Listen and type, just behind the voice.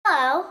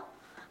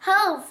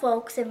Hello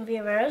folks and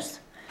viewers.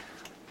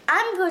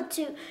 I'm going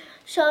to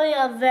show you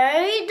a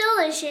very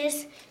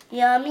delicious,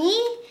 yummy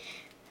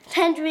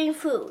tendering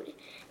food.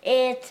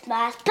 It's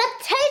mashed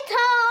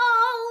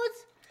potatoes!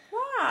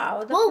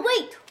 Wow. Well,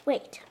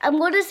 wait. I'm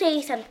going to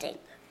say something.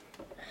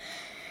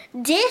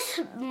 This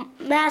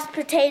mashed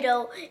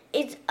potato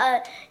is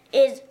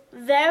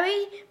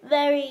very,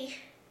 very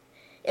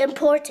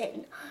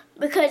important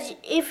because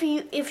if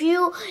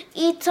you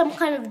eat some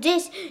kind of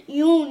dish,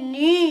 you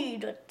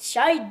need a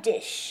side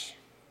dish.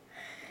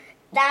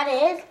 That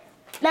is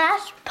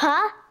mashed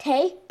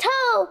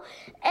potato.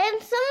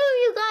 And some of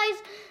you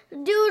guys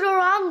do the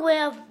wrong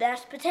way of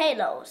mashed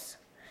potatoes.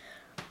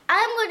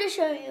 I'm going to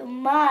show you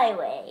my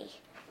way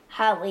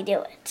how we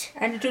do it.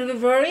 And it will be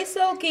very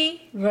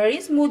silky, very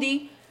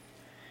smoothie.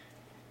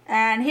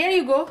 And here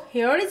you go.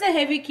 Here is a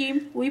heavy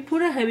cream. We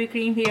put a heavy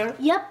cream here.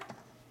 Yep.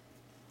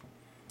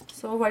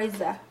 So what is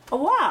that? Oh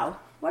wow.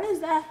 What is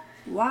that?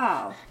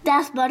 Wow.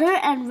 That's butter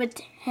and with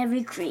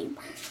heavy cream.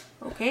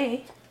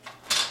 Okay.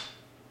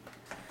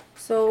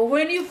 So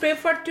when you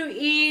prefer to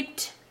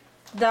eat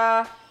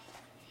the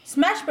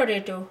smashed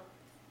potato?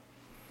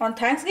 On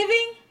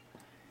Thanksgiving?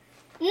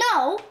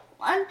 No,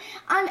 on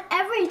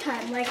every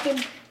time, like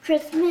in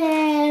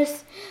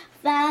Christmas,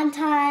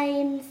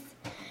 Valentine's,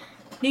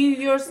 New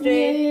Year's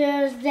Day. New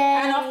Year's Day.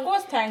 And of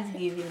course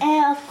Thanksgiving.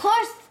 And of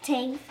course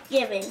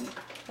Thanksgiving.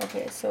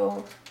 Okay,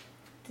 so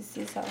this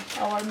is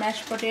our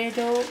mashed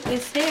potato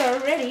is here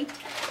ready.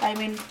 I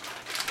mean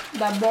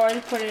the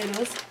boiled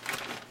potatoes.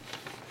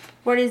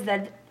 What is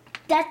that?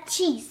 That's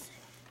cheese.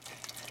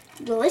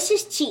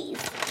 Delicious cheese.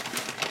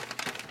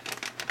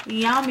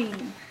 Yummy.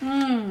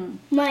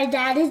 My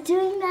dad is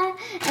doing that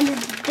and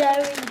it's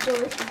very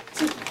delicious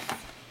cheese.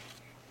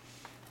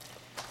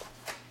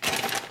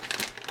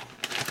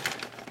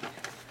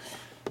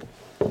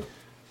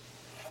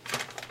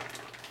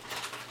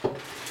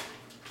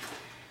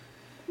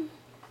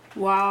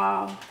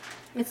 Wow,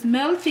 it's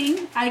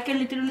melting. I can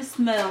literally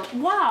smell.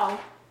 Wow,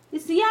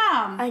 it's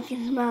yum. I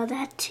can smell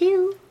that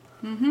too.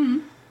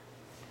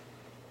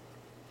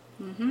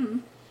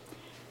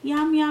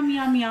 Yum, yum,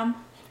 yum, yum.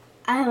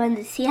 I want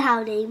to see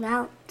how they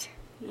melt.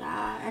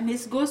 Yeah, and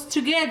this goes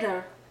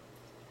together.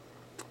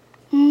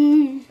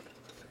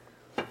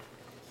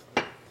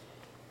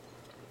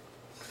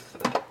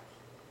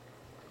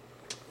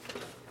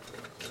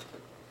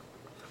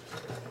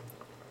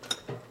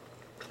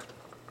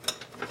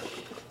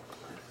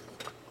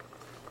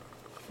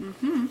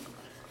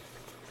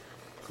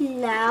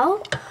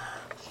 Now,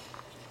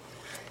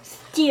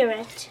 stir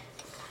it.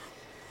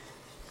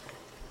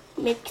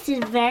 Mix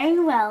it very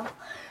well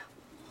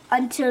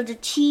until the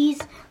cheese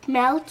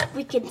melts.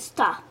 We can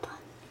stop.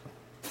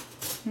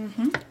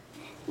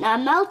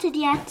 Not melted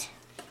yet.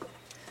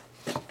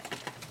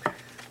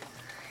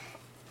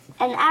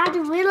 And add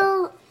a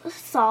little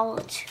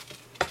salt.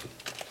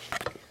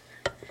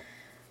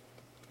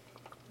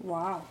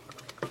 Wow,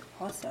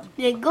 awesome.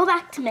 Then go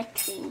back to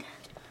mixing.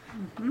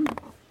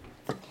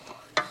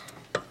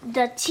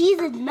 The cheese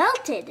is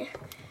melted.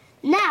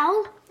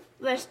 Now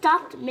we're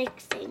stopped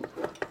mixing.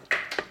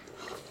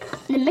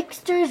 The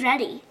mixture is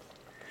ready.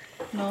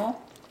 No,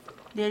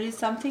 there is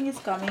something is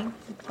coming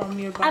from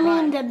your behind.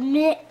 I mean the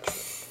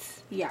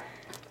mix. Yeah.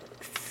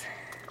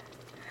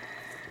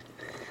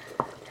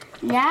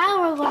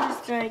 Now we're going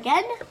to stir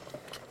again.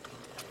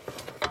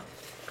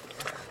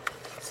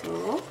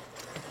 So,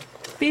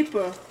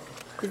 pepper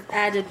is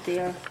added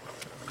there.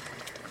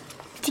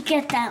 To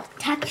get that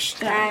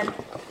texture. And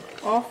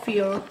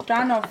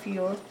turn off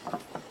your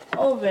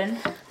oven.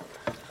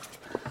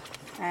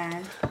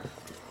 And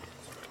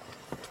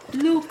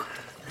look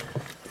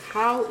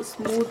how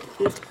smooth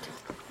it.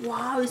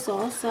 Wow, it's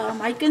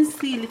awesome. I can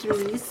see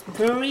literally it's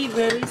very,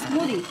 very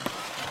smoothie.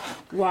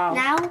 Wow.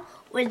 Now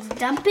let's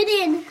dump it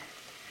in.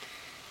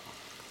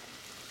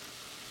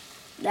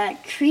 The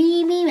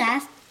creamy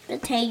mashed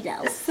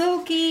potato.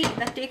 Silky,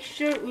 the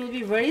texture will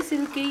be very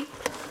silky.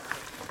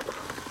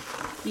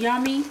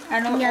 Yummy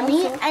and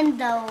Yummy also, and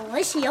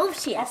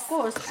delicious. of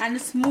course, and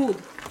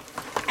smooth.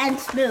 And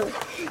smooth.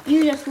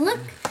 You just look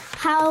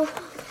how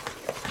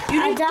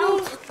You need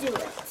adults to. do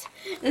it.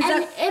 Is And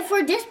that, if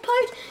for this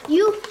part,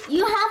 you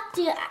have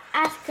to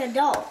ask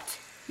adult.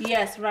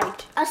 yes,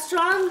 right. A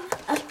strong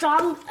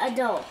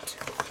adult.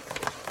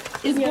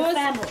 It Your goes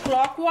family.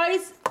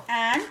 clockwise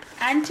and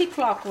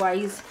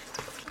anti-clockwise.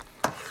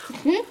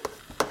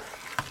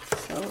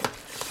 So,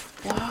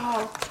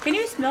 wow. Can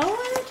you smell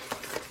it?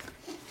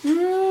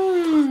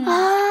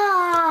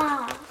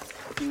 Ah.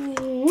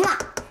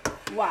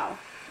 Mwah. Wow.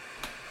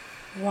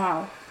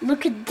 Wow.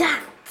 Look at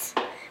that.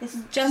 It's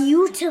just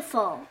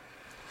Beautiful.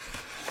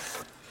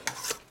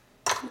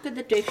 look at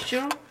the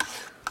texture.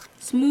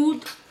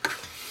 Smooth.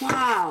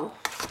 Wow.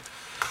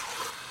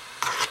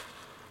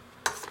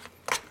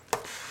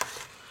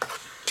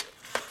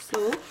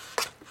 So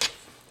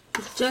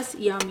it's just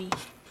yummy.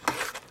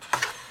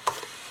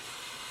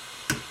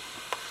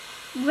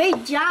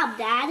 Great job,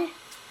 Dad.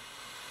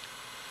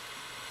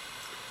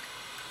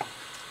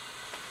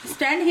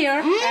 Stand here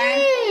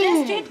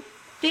and taste it.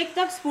 Take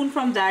the spoon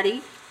from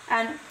Daddy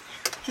And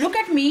look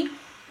at me.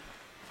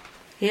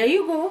 Here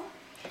you go.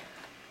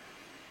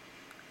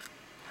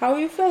 How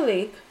you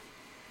feeling?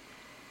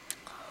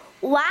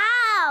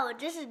 Wow,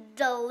 this is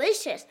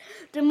delicious.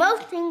 The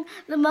most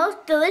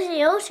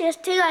delicious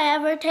thing I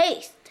ever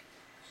taste.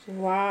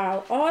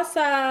 Wow,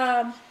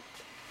 awesome.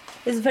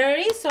 It's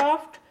very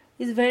soft,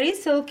 it's very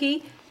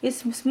silky,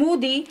 it's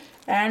smoothie,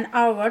 and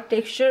our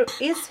texture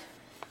is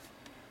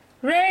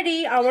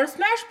ready. Our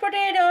smashed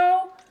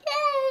potato.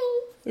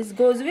 Yay! It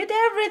goes with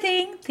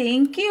everything.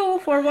 Thank you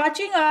for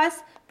watching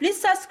us.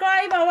 Please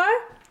subscribe our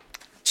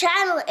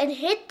channel and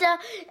hit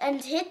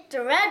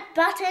the red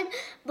button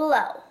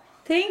below.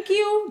 Thank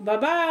you.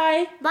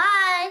 Bye-bye.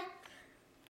 Bye.